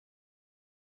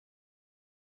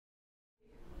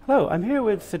Hello, I'm here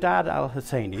with Sadad Al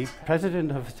Husseini,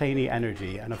 President of Husseini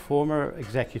Energy and a former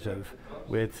executive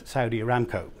with Saudi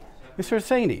Aramco. Mr.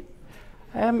 Husseini,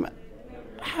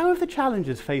 how have the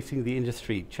challenges facing the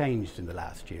industry changed in the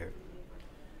last year?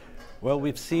 Well,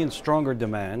 we've seen stronger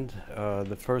demand.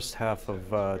 The first half of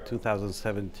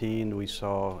 2017, we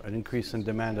saw an increase in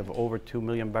demand of over 2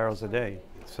 million barrels a day.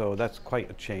 So that's quite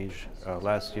a change.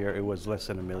 Last year, it was less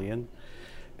than a million.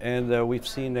 And we've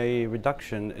seen a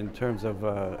reduction in terms of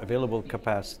available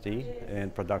capacity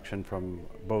and production from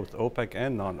both OPEC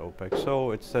and non-OPEC. So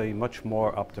it's a much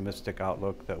more optimistic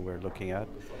outlook that we're looking at.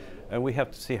 And we have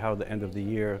to see how the end of the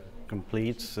year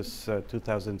completes this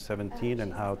 2017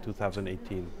 and how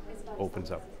 2018 opens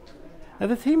up. Now,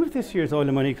 the theme of this year's Oil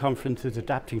and Money Conference is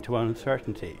adapting to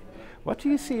uncertainty. What do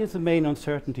you see as the main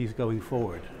uncertainties going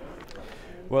forward?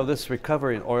 Well, this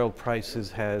recovery in oil prices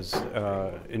has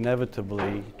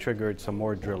inevitably triggered some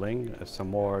more drilling, some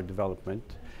more development,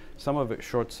 some of it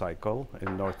short cycle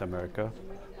in North America,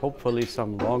 hopefully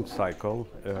some long cycle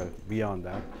beyond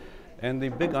that. And the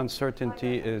big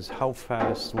uncertainty is how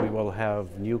fast we will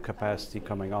have new capacity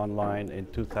coming online in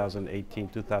 2018,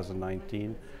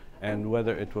 2019, and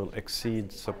whether it will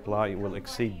exceed supply, will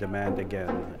exceed demand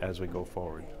again as we go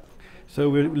forward. So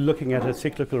we're looking at a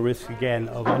cyclical risk again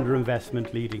of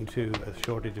underinvestment leading to a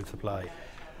shortage of supply.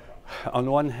 On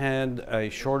one hand, a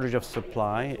shortage of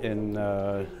supply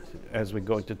as we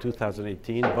go into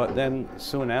 2018, but then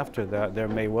soon after that there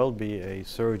may well be a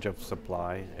surge of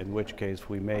supply, in which case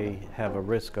we may have a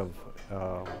risk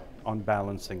of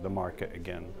unbalancing the market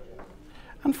again.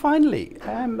 And finally,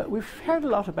 we've heard a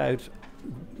lot about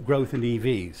growth in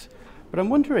EVs. But I'm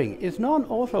wondering, is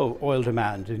non-auto oil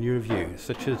demand, in your view,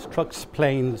 such as trucks,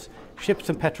 planes, ships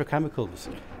and petrochemicals,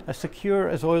 as secure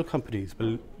as oil companies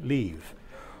believe?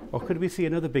 Or could we see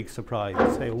another big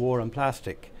surprise, say a war on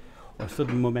plastic, or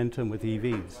sudden momentum with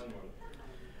EVs?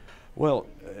 Well,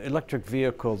 electric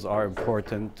vehicles are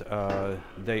important.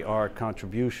 They are a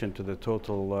contribution to the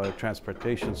total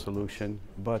transportation solution,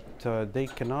 but they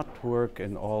cannot work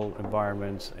in all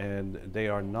environments, and they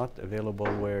are not available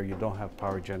where you don't have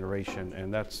power generation,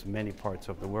 and that's many parts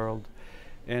of the world.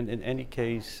 And in any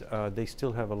case, they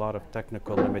still have a lot of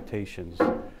technical limitations.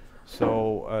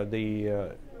 So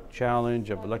the challenge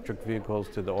of electric vehicles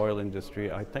to the oil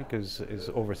industry, I think, is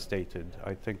overstated.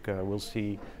 I think we'll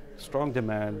see strong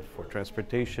demand for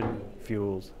transportation,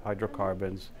 fuels,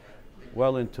 hydrocarbons,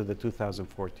 well into the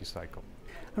 2040 cycle.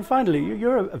 And finally,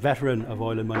 you're a veteran of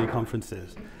Oil and Money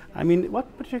conferences. I mean,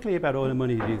 what particularly about Oil and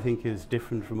Money do you think is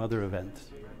different from other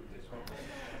events?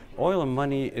 Oil and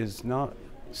Money is not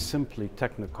simply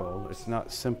technical, it's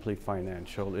not simply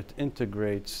financial. It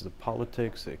integrates the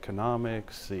politics, the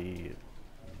economics,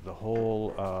 the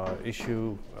whole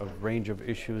range of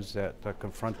issues that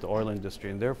confront the oil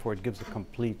industry, and therefore it gives a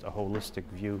complete, a holistic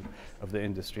view of the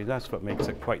industry. That's what makes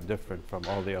it quite different from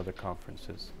all the other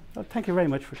conferences. Well, thank you very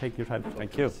much for taking your time.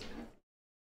 Thank you.